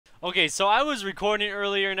Okay, so I was recording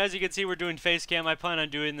earlier, and as you can see, we're doing face cam. I plan on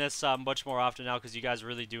doing this much more often now because you guys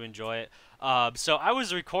really do enjoy it. So I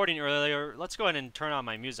was recording earlier. Let's go ahead and turn on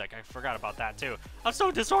my music. I forgot about that too. I'm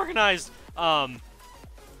so disorganized. And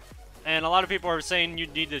a lot of people are saying you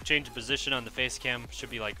need to change the position on the face cam. It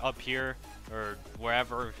should be like up here or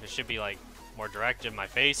wherever. It should be like more direct in my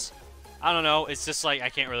face. I don't know. It's just like I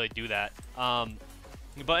can't really do that.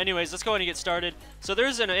 But anyways, let's go ahead and get started. So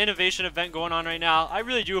there's an innovation event going on right now. I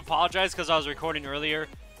really do apologize because I was recording earlier,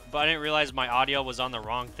 but I didn't realize my audio was on the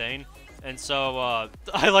wrong thing. And so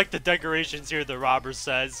I like the decorations here, the robber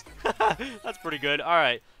says. That's pretty good.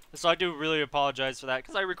 Alright, so I do really apologize for that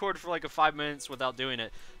because I recorded for like 5 minutes without doing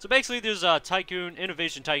it. So basically there's a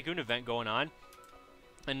Innovation Tycoon event going on.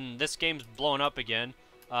 And this game's blowing up again.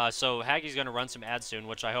 So Haggy's going to run some ads soon,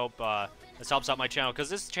 which I hope this helps out my channel. Because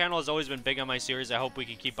this channel has always been big on my series. I hope we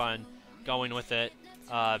can keep on going with it.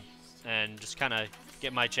 And just kind of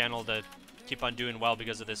get my channel to keep on doing well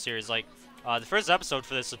because of this series. Like, the first episode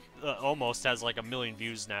for this almost has like 1 million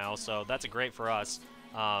views now. So that's great for us.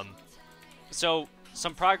 So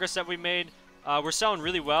some progress that we made. We're selling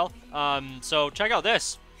really well. So check out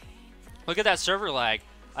this. Look at that server lag.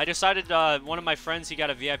 I decided one of my friends, he got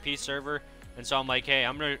a VIP server. And so I'm like, hey,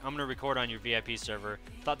 I'm gonna record on your VIP server.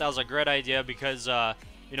 Thought that was a great idea because,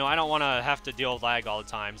 you know, I don't want to have to deal with lag all the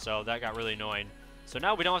time. So that got really annoying. So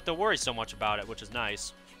now we don't have to worry so much about it, which is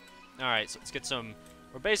nice. All right, so let's get some.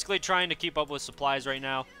 We're basically trying to keep up with supplies right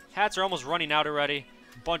now. Hats are almost running out already.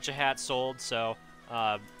 A bunch of hats sold. So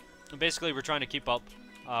basically, we're trying to keep up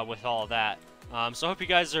with all of that. So I hope you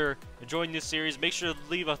guys are enjoying this series. Make sure to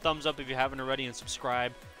leave a thumbs up if you haven't already and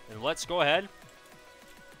subscribe. And let's go ahead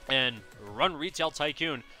and run Retail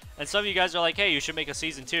Tycoon. And some of you guys are like, hey, you should make a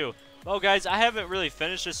season 2. Well, guys, I haven't really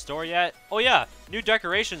finished this story yet. Oh, yeah, new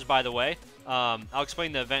decorations, by the way. I'll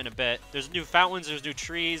explain the event in a bit. There's new fountains, there's new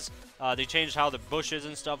trees. They changed how the bushes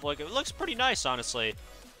and stuff look. It looks pretty nice, honestly.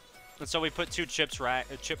 And so we put 2 chip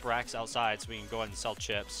racks outside so we can go ahead and sell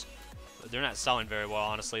chips. They're not selling very well,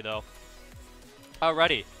 honestly, though.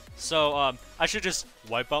 Alrighty. So, I should just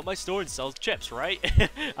wipe out my store and sell chips, right?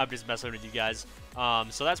 I'm just messing with you guys.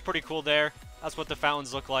 So that's pretty cool there. That's what the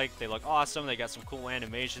fountains look like. They look awesome. They got some cool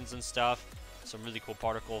animations and stuff. Some really cool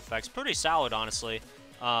particle effects. Pretty solid, honestly.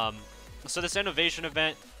 So this innovation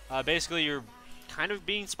event, basically you're kind of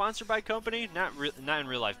being sponsored by a company. Not in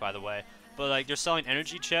real life, by the way. But, like, they're selling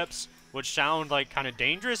energy chips, which sound, like, kind of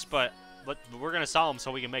dangerous, but we're going to sell them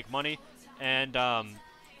so we can make money. And,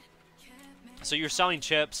 so you're selling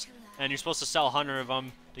chips, and you're supposed to sell 100 of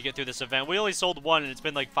them to get through this event. We only sold 1, and it's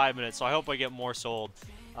been like 5 minutes, so I hope I get more sold.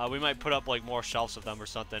 We might put up like more shelves of them or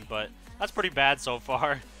something, but that's pretty bad so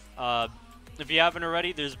far. If you haven't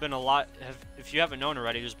already, there's been a lot. If you haven't known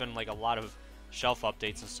already, there's been like a lot of shelf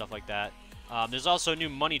updates and stuff like that. There's also a new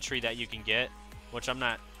money tree that you can get, which I'm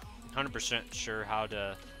not 100% sure how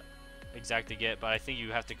to exactly get, but I think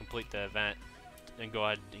you have to complete the event and go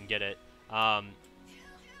ahead and get it.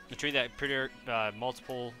 The tree that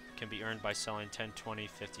multiple can be earned by selling 10, 20,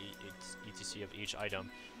 50 etc. of each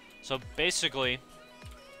item. So basically,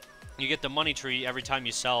 you get the money tree every time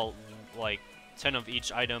you sell like 10 of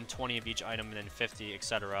each item, 20 of each item, and then 50,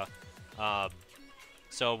 etc.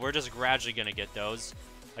 So we're just gradually going to get those.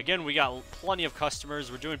 Again, we got plenty of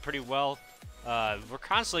customers. We're doing pretty well. We're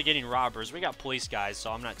constantly getting robbers. We got police guys,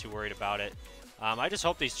 so I'm not too worried about it. I just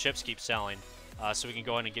hope these chips keep selling so we can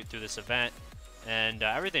go in and get through this event. And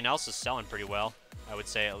everything else is selling pretty well, I would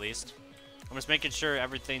say, at least. I'm just making sure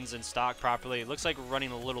everything's in stock properly. It looks like we're running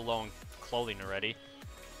a little low on clothing already.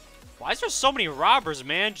 Why is there so many robbers,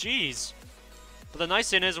 man? Jeez. But the nice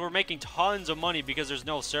thing is we're making tons of money because there's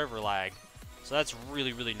no server lag. So that's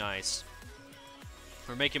really, really nice.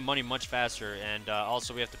 We're making money much faster, and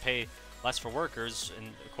also we have to pay less for workers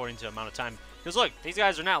according to the amount of time. Because look, these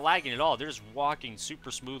guys are not lagging at all. They're just walking super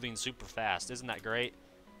smoothly and super fast. Isn't that great?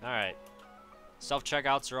 Alright.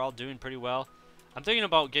 Self-checkouts are all doing pretty well. I'm thinking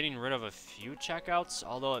about getting rid of a few checkouts,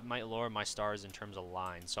 although it might lower my stars in terms of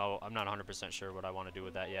line. So I'm not 100% sure what I want to do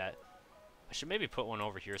with that yet. I should maybe put one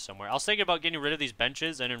over here somewhere. I was thinking about getting rid of these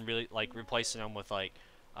benches and then really like replacing them with like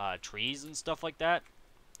trees and stuff like that.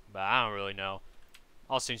 But I don't really know.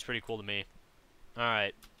 All seems pretty cool to me.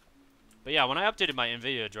 Alright. But yeah, when I updated my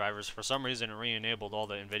NVIDIA drivers, for some reason it re-enabled all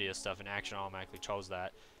the NVIDIA stuff and Action automatically chose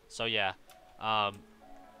that. So yeah.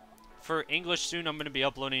 For English soon, I'm going to be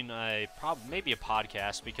uploading maybe a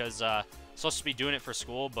podcast because I'm supposed to be doing it for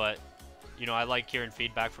school, but you know, I like hearing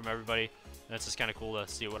feedback from everybody. And it's just kind of cool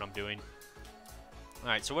to see what I'm doing.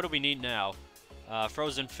 Alright, so what do we need now?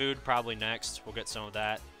 Frozen food probably next. We'll get some of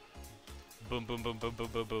that. Boom, boom, boom, boom, boom,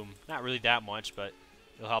 boom, boom. Not really that much, but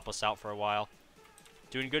it'll help us out for a while.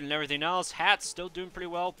 Doing good in everything else. Hats, still doing pretty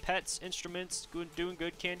well. Pets, instruments, doing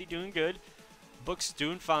good. Candy, doing good. Books,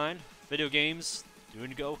 doing fine. Video games,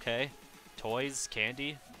 doing okay. Toys,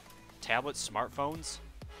 candy, tablets, smartphones.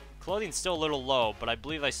 Clothing's still a little low, but I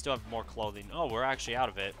believe I still have more clothing. Oh, we're actually out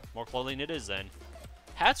of it. More clothing it is then.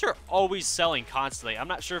 Hats are always selling constantly. I'm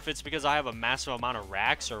not sure if it's because I have a massive amount of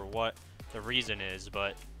racks or what the reason is,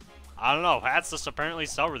 but I don't know. Hats just apparently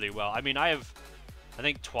sell really well. I mean, I have, I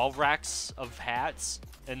think, 12 racks of hats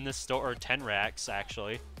in this store, or 10 racks,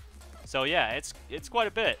 actually. So, yeah, it's quite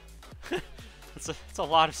a bit. it's a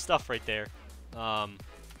lot of stuff right there. Car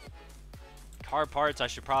parts, I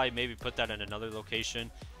should probably maybe put that in another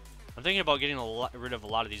location. I'm thinking about getting rid of a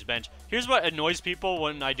lot of these bench. Here's what annoys people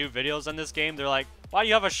when I do videos on this game. They're like, why do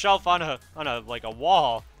you have a shelf on a like a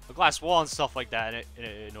wall, a glass wall and stuff like that? And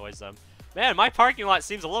it annoys them. Man, my parking lot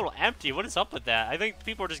seems a little empty. What is up with that? I think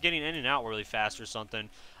people are just getting in and out really fast or something.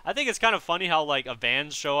 I think it's kind of funny how like a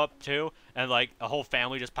vans show up too, and like a whole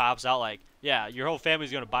family just pops out. Like, yeah, your whole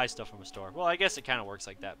family's gonna buy stuff from a store. Well, I guess it kind of works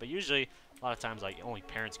like that. But usually, a lot of times, like only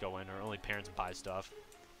parents go in or only parents buy stuff,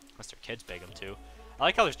 unless their kids beg them to. I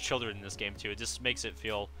like how there's children in this game too. It just makes it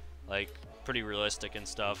feel like pretty realistic and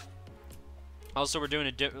stuff. Also, we're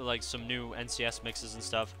doing like some new NCS mixes and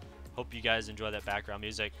stuff. Hope you guys enjoy that background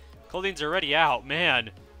music. Clothing's already out, man.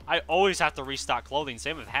 I always have to restock clothing.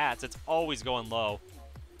 Same with hats. It's always going low.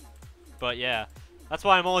 But yeah, that's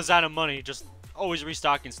why I'm always out of money. Just always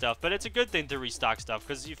restocking stuff. But it's a good thing to restock stuff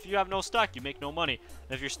because if you have no stock, you make no money.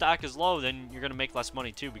 And if your stock is low, then you're gonna make less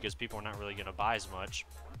money too because people are not really gonna buy as much.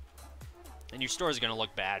 And your store is going to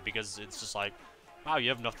look bad because it's just like, wow, you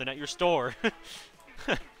have nothing at your store.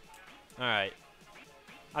 Alright.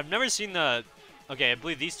 I've never seen the... Okay, I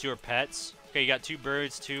believe these two are pets. Okay, you got 2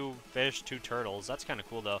 birds, 2 fish, 2 turtles. That's kind of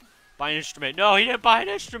cool, though. Buy an instrument. No, he didn't buy an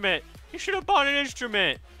instrument. He should have bought an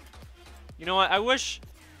instrument. You know what? I wish...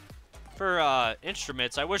 For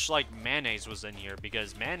instruments, I wish, like, mayonnaise was in here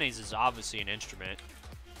because mayonnaise is obviously an instrument.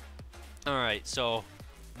 Alright, so...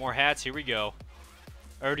 More hats. Here we go.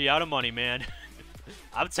 Already out of money, man.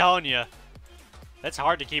 I'm telling you. That's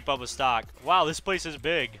hard to keep up with stock. Wow, this place is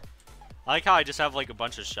big. I like how I just have like a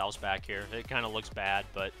bunch of shelves back here. It kind of looks bad,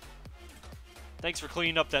 but thanks for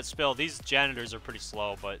cleaning up that spill. These janitors are pretty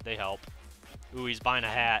slow, but they help. Ooh, he's buying a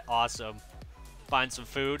hat. Awesome. Buying some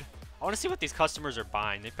food. I want to see what these customers are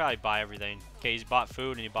buying. They probably buy everything. Okay, he's bought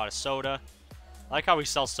food and he bought a soda. I like how we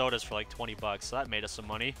sell sodas for like 20 bucks, so that made us some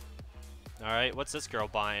money. Alright, what's this girl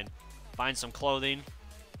buying? Buying some clothing.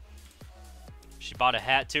 She bought a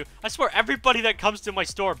hat too. I swear everybody that comes to my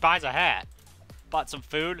store buys a hat. Bought some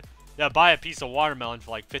food. Yeah, buy a piece of watermelon for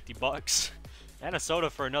like 50 bucks. And a soda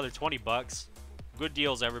for another 20 bucks. Good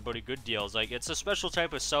deals, everybody. Good deals. Like, it's a special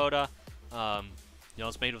type of soda. You know,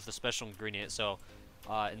 it's made with a special ingredient. So,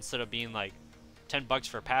 instead of being like 10 bucks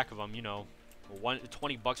for a pack of them, you know,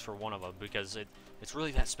 20 bucks for one of them. Because it's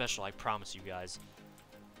really that special, I promise you guys.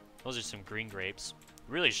 Those are some green grapes.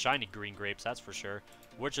 Really shiny green grapes, that's for sure.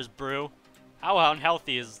 Witch's Brew. How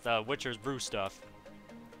unhealthy is the Witcher's Brew stuff?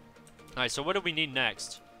 Alright, so what do we need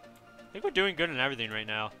next? I think we're doing good in everything right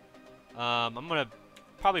now. I'm gonna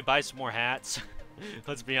probably buy some more hats.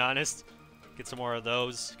 Let's be honest. Get some more of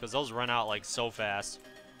those, because those run out like so fast.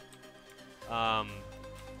 I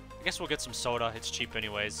guess we'll get some soda. It's cheap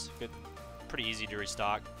anyways. Good, pretty easy to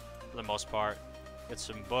restock for the most part. Get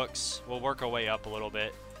some books. We'll work our way up a little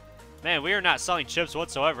bit. Man, we are not selling chips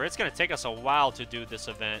whatsoever. It's gonna take us a while to do this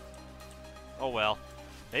event. Oh well.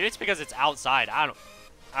 Maybe it's because it's outside. I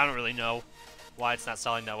don't really know why it's not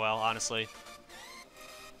selling that well, honestly.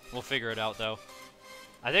 We'll figure it out though.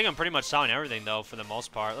 I think I'm pretty much selling everything though for the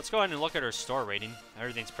most part. Let's go ahead and look at our store rating.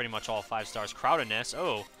 Everything's pretty much all 5 stars. Crowdedness.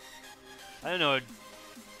 Oh. I don't know.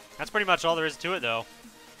 That's pretty much all there is to it though.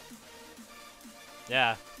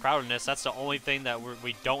 Yeah, crowdedness. That's the only thing that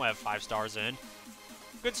we don't have 5 stars in.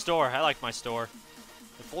 Good store. I like my store.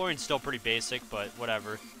 The flooring's still pretty basic, but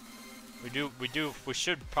whatever. We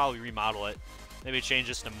should probably remodel it. Maybe change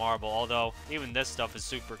this to marble, although even this stuff is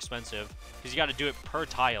super expensive. Because you got to do it per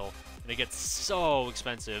tile, and it gets so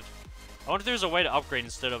expensive. I wonder if there's a way to upgrade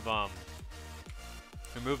instead of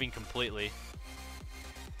removing completely.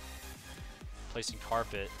 Placing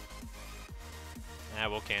carpet. Nah,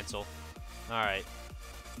 we'll cancel. Alright.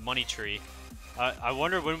 Money tree. I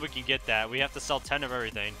wonder when we can get that. We have to sell 10 of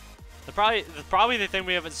everything. Probably the thing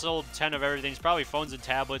we haven't sold 10 of everything is probably phones and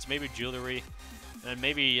tablets, maybe jewelry, and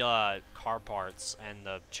maybe car parts and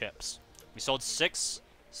the chips. We sold six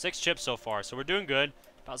chips so far, so we're doing good.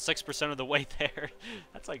 About 6% of the way there.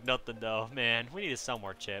 That's like nothing though, man. We need to sell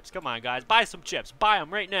more chips. Come on, guys, buy some chips. Buy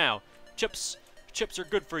them right now. Chips are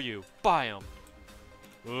good for you. Buy them.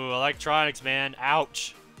 Ooh, electronics, man.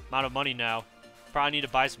 Ouch. I'm out of money now. Probably need to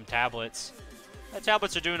buy some tablets. The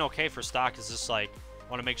tablets are doing okay for stock. It's just like, I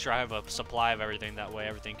want to make sure I have a supply of everything. That way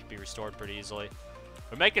everything can be restored pretty easily.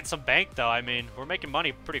 We're making some bank, though. I mean, we're making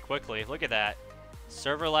money pretty quickly. Look at that.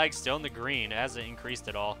 Server lag still in the green. It hasn't increased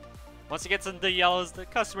at all. Once it gets into the yellows, the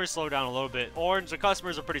customers slow down a little bit. Orange, the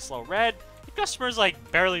customers are pretty slow. Red, the customers,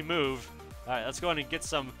 like, barely move. Alright, let's go ahead and get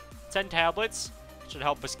some 10 tablets. Should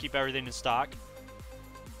help us keep everything in stock.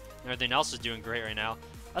 Everything else is doing great right now.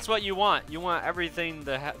 That's what you want. You want everything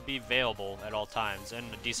to be available at all times, and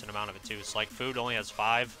a decent amount of it, too. So, like, food only has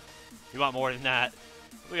 5. You want more than that.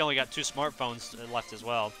 We only got 2 smartphones left as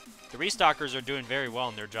well. The restockers are doing very well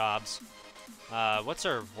in their jobs. What's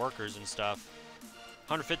our workers and stuff?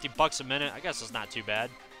 150 bucks a minute. I guess it's not too bad.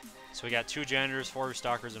 So we got 2 janitors, 4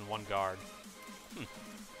 restockers, and 1 guard.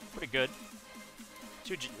 Pretty good.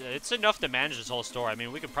 It's enough to manage this whole store. I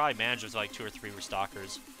mean, we could probably manage with like 2 or 3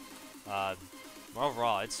 restockers.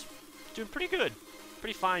 Overall, it's doing pretty good.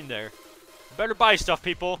 Pretty fine there. Better buy stuff,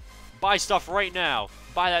 people. Buy stuff right now.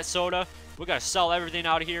 Buy that soda. We gotta sell everything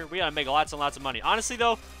out of here. We gotta make lots and lots of money. Honestly,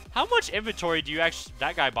 though, how much inventory do you actually...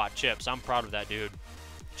 That guy bought chips. I'm proud of that dude.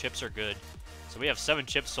 Chips are good. So we have 7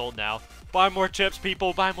 chips sold now. Buy more chips,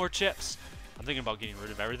 people. Buy more chips. I'm thinking about getting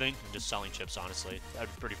rid of everything and just selling chips, honestly.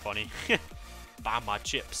 That'd be pretty funny. Buy my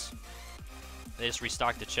chips. They just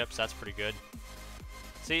restocked the chips. That's pretty good.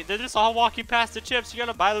 See, they're just all walking past the chips. You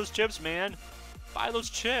gotta buy those chips, man. Buy those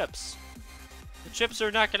chips. The chips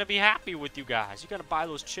are not gonna be happy with you guys. You gotta buy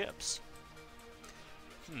those chips.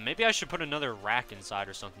 Maybe I should put another rack inside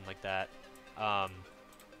or something like that. I'm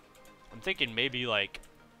thinking maybe like...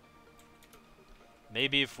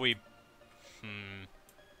 Maybe if we...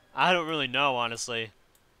 I don't really know, honestly.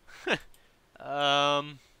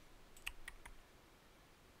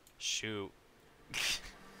 Shoot.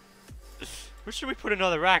 Where should we put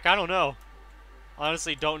another rack? I don't know.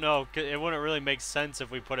 Honestly, don't know. It wouldn't really make sense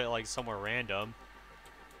if we put it like somewhere random.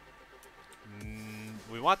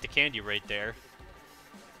 We want the candy right there.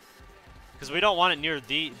 Because we don't want it near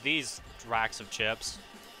these racks of chips.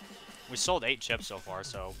 We sold 8 chips so far,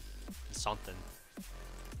 so it's something.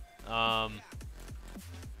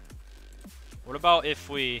 What about if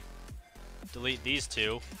we delete these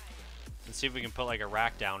 2 and see if we can put like a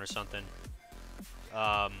rack down or something?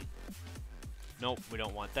 Nope, we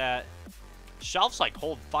don't want that. Shelves like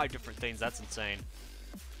hold 5 different things. That's insane.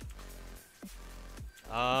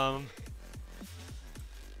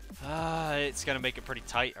 It's gonna make it pretty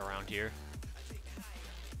tight around here.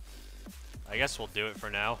 I guess we'll do it for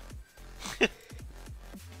now.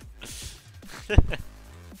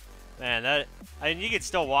 Man, I mean, you can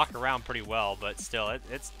still walk around pretty well, but still,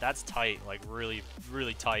 that's tight, like really,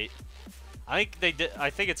 really tight. I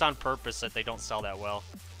think it's on purpose that they don't sell that well.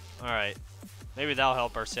 All right, maybe that'll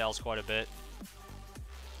help our sales quite a bit.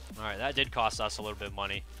 All right, that did cost us a little bit of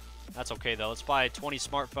money. That's okay though. Let's buy 20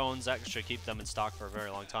 smartphones. That should keep them in stock for a very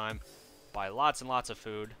long time. Buy lots and lots of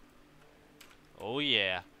food. Oh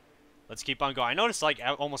yeah. Let's keep on going. I noticed like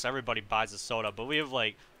almost everybody buys a soda, but we have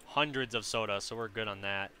like hundreds of soda, so we're good on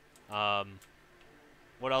that.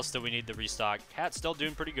 What else do we need to restock? Cat's still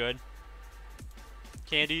doing pretty good.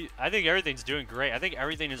 Candy, I think everything's doing great. I think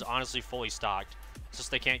everything is honestly fully stocked. It's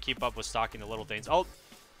just they can't keep up with stocking the little things. Oh,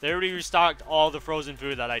 they already restocked all the frozen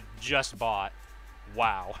food that I just bought.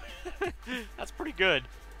 Wow. That's pretty good.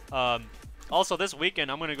 Also, this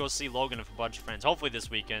weekend, I'm going to go see Logan with a bunch of friends. Hopefully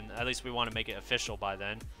this weekend. At least we want to make it official by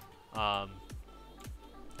then. But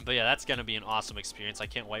yeah, that's going to be an awesome experience. I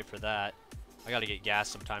can't wait for that. I got to get gas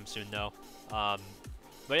sometime soon, though.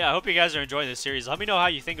 But yeah, I hope you guys are enjoying this series. Let me know how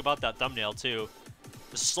you think about that thumbnail, too.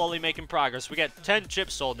 Just slowly making progress. We got 10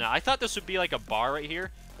 chips sold now. I thought this would be like a bar right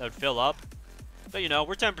here that would fill up. But, you know,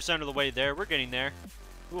 we're 10% of the way there. We're getting there.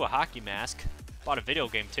 Ooh, a hockey mask. Bought a video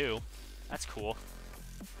game, too. That's cool.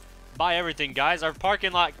 Buy everything, guys. Our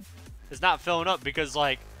parking lot is not filling up because,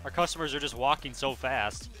 like, our customers are just walking so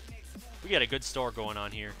fast. We got a good store going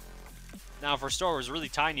on here. Now, if our store was really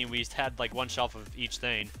tiny and we had, like, 1 shelf of each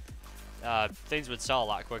thing, things would sell a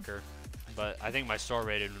lot quicker. But I think my store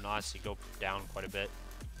rating would honestly go down quite a bit.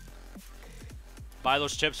 Buy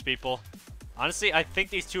those chips, people. Honestly, I think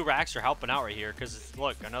these 2 racks are helping out right here because,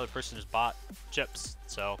 look, another person just bought chips.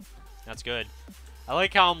 So, that's good. I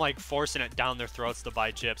like how I'm, like, forcing it down their throats to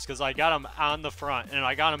buy chips because I got them on the front and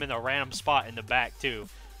I got them in a random spot in the back, too.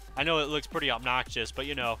 I know it looks pretty obnoxious, but,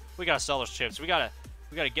 you know, we got to sell those chips. We gotta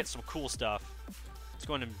get some cool stuff. Let's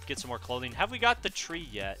go in and get some more clothing. Have we got the tree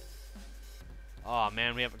yet? Oh,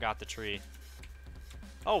 man, we haven't got the tree.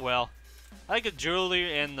 Oh, well. I think the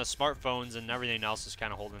jewelry and the smartphones and everything else is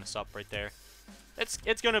kind of holding us up right there.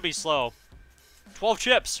 It's going to be slow. 12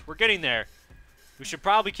 chips. We're getting there. We should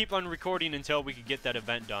probably keep on recording until we can get that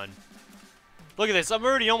event done. Look at this. I'm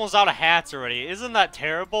already almost out of hats already. Isn't that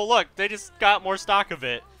terrible? Look, they just got more stock of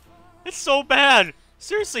it. It's so bad.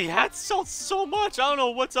 Seriously, hats sell so much. I don't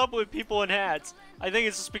know what's up with people in hats. I think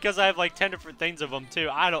it's just because I have like 10 different things of them too.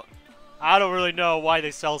 I don't really know why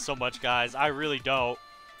they sell so much, guys. I really don't.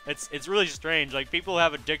 It's really strange. Like, people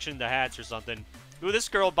have addiction to hats or something. Ooh, this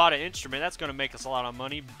girl bought an instrument. That's gonna make us a lot of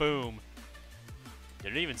money. Boom.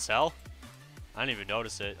 Did it even sell? I didn't even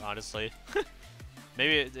notice it, honestly.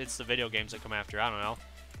 Maybe it's the video games that come after. I don't know.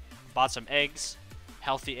 Bought some eggs.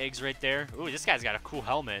 Healthy eggs right there. Ooh, this guy's got a cool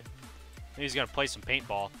helmet. Maybe he's gonna play some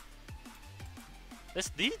paintball.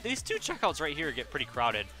 These two checkouts right here get pretty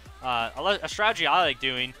crowded. A strategy I like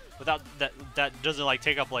doing without that doesn't like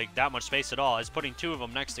take up like that much space at all is putting two of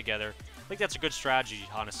them next together. I think that's a good strategy,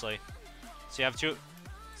 honestly. So you have two.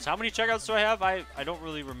 So how many checkouts do I have? I don't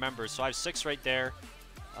really remember. So I have 6 right there.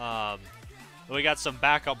 We got some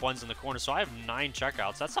backup ones in the corner. So I have 9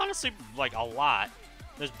 checkouts. That's honestly like a lot.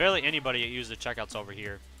 There's barely anybody that uses the checkouts over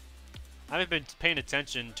here. I haven't been paying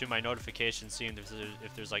attention to my notifications, seeing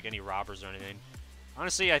if there's like any robbers or anything.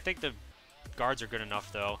 Honestly, I think the guards are good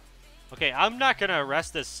enough though. Okay, I'm not gonna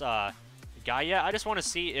arrest this guy yet. I just want to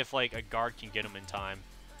see if like a guard can get him in time.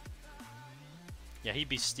 Yeah, he'd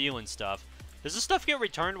be stealing stuff. Does this stuff get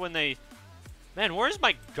returned when they... Man, where's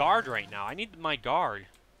my guard right now? I need my guard.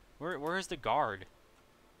 Where is the guard?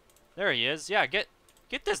 There he is. Yeah, get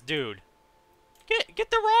this dude.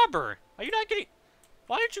 Get the robber. Are you not getting...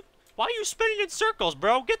 Why are you spinning in circles,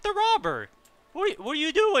 bro? Get the robber. What are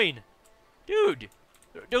you doing? Dude,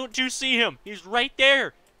 don't you see him? He's right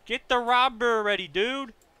there. Get the robber already,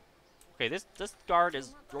 dude. Okay, this guard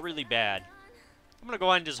is really bad. I'm gonna go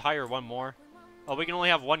ahead and just hire one more. Oh, we can only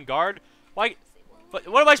have one guard? Why? But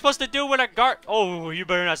what am I supposed to do when a guard... Oh, you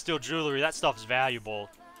better not steal jewelry. That stuff's valuable.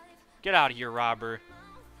 Get out of here, robber.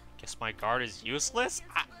 Guess my guard is useless?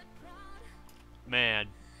 Man.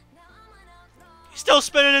 He's still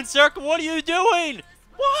spinning in circle. What are you doing?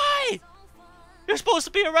 Why? You're supposed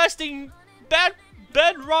to be arresting bad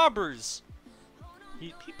robbers.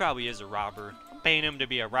 He probably is a robber. I'm paying him to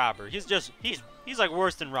be a robber. He's like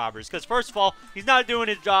worse than robbers. Because first of all, he's not doing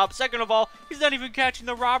his job. Second of all, he's not even catching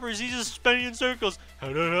the robbers. He's just spinning in circles.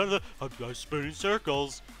 I'm spinning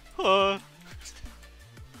circles.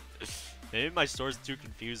 Maybe my store's too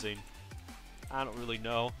confusing. I don't really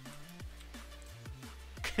know.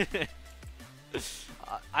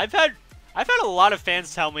 I've had a lot of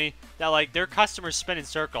fans tell me that like their customers spin in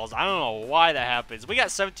circles. I don't know why that happens. We got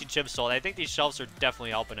 17 chips sold. I think these shelves are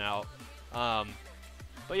definitely helping out.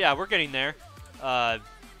 But yeah, we're getting there. I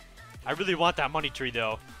really want that money tree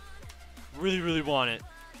though. Really want it.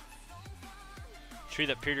 Tree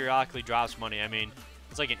that periodically drops money. I mean,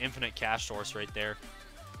 it's like an infinite cash source right there.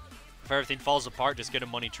 If everything falls apart, just get a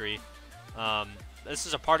money tree. This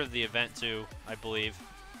is a part of the event too, I believe.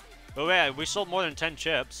 But yeah, we sold more than 10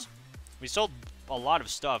 chips. We sold a lot of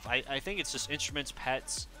stuff. I think it's just instruments,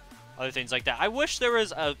 pets, other things like that. I wish there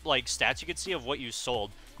was a like stats you could see of what you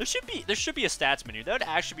sold. There should be a stats menu. That would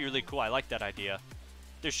actually be really cool. I like that idea.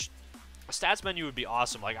 A stats menu would be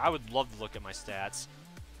awesome. Like, I would love to look at my stats.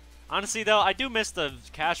 Honestly though, I do miss the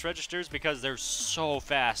cash registers because they're so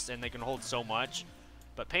fast and they can hold so much.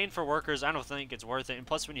 But paying for workers, I don't think it's worth it. And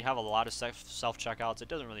plus, when you have a lot of self-checkouts, it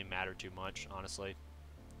doesn't really matter too much, honestly.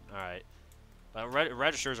 Alright. But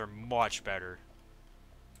registers are much better.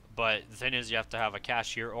 But the thing is, you have to have a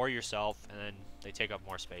cashier or yourself, and then they take up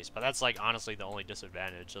more space. But that's, like, honestly the only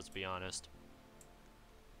disadvantage, let's be honest.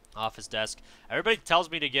 Office desk. Everybody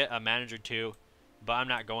tells me to get a manager too, but I'm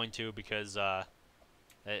not going to because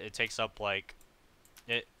it takes up, like...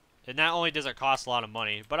 And not only does it cost a lot of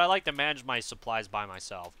money, but I like to manage my supplies by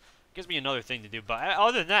myself. It gives me another thing to do, but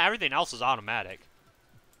other than that, everything else is automatic.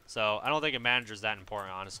 So, I don't think a manager is that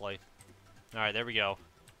important, honestly. Alright, there we go.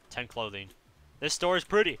 10 clothing. This store is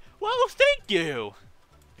pretty. Well, thank you!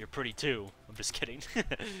 You're pretty too. I'm just kidding.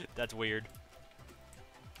 That's weird.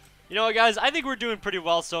 You know what, guys? I think we're doing pretty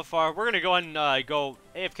well so far. We're going to go ahead and go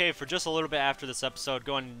AFK for just a little bit after this episode.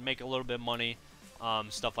 Go and make a little bit of money.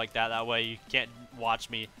 Stuff like that. That way you can't watch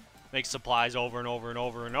me make supplies over and over and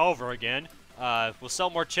over and over again. We'll sell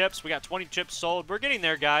more chips. We got 20 chips sold. We're getting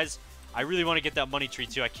there, guys. I really want to get that money tree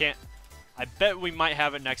too. I bet we might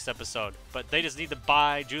have it next episode. But they just need to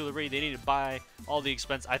buy jewelry. They need to buy all the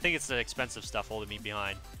expense. I think it's the expensive stuff holding me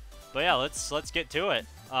behind. But yeah, let's get to it.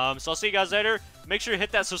 So I'll see you guys later. Make sure to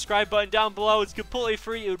hit that subscribe button down below. It's completely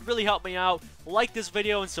free. It would really help me out. Like this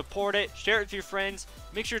video and support it. Share it with your friends.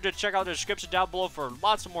 Make sure to check out the description down below for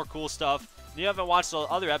lots of more cool stuff. If you haven't watched the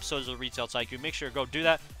other episodes of Retail Tycoon, make sure to go do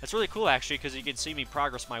that. It's really cool, actually, because you can see me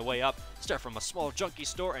progress my way up. Start from a small junkie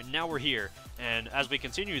store, and now we're here. And as we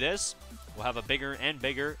continue this, we'll have a bigger and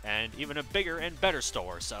bigger, and even a bigger and better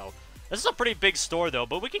store. So this is a pretty big store, though,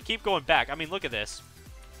 but we can keep going back. I mean, look at this.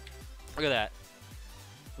 Look at that.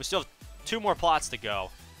 We still have 2 more plots to go.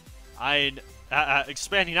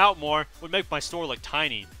 Expanding out more would make my store look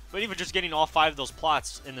tiny. But even just getting all 5 of those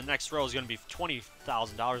plots in the next row is going to be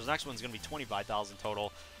 $20,000. The next one's going to be $25,000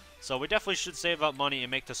 total. So we definitely should save up money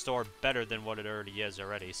and make the store better than what it already is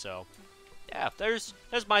already. So yeah, there's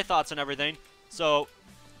my thoughts on everything. So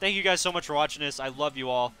thank you guys so much for watching this. I love you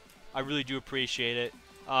all. I really do appreciate it.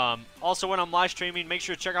 Also, when I'm live streaming, make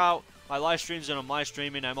sure to check out my live streams when I'm live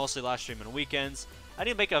streaming. I mostly live stream on weekends. I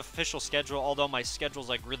didn't make an official schedule, although my schedule's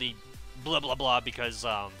like really blah blah blah because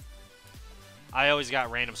I always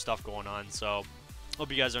got random stuff going on, so hope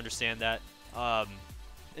you guys understand that. And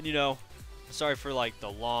you know, sorry for like the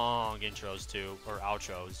long intros too, or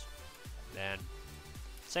outros. And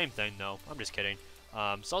same thing though, I'm just kidding.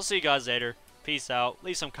 So I'll see you guys later. Peace out.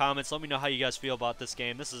 Leave some comments. Let me know how you guys feel about this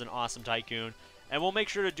game. This is an awesome Tycoon. And we'll make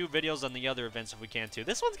sure to do videos on the other events if we can too.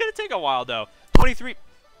 This one's going to take a while though. 23.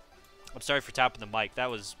 I'm sorry for tapping the mic. That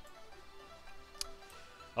was...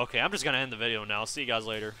 Okay, I'm just going to end the video now. See you guys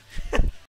later.